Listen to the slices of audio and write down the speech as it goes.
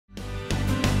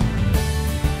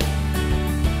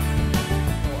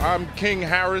I'm King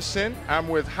Harrison. I'm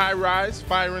with High Rise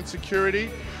Fire and Security.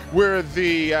 We're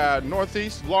the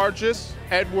Northeast largest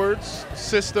Edwards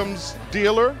systems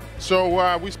dealer.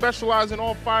 So we specialize in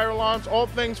all fire alarms, all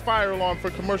things fire alarm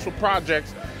for commercial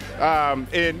projects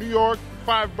in New York,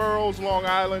 5 boroughs, Long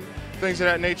Island, things of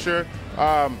that nature.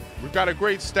 We've got a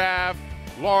great staff,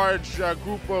 large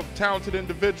group of talented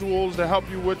individuals to help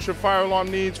you with your fire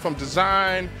alarm needs, from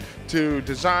design to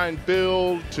design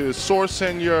build, to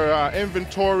sourcing your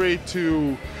inventory,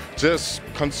 to just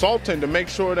consulting to make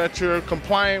sure that you're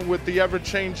compliant with the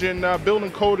ever-changing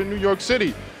building code in New York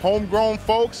City. Homegrown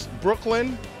folks,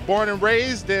 Brooklyn, born and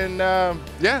raised, and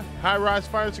yeah, High Rise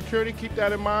Fire and Security. Keep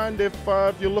that in mind if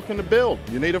you're looking to build.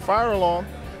 You need a fire alarm.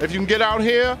 If you can get out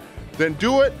here, then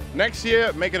do it. Next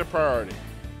year, make it a priority.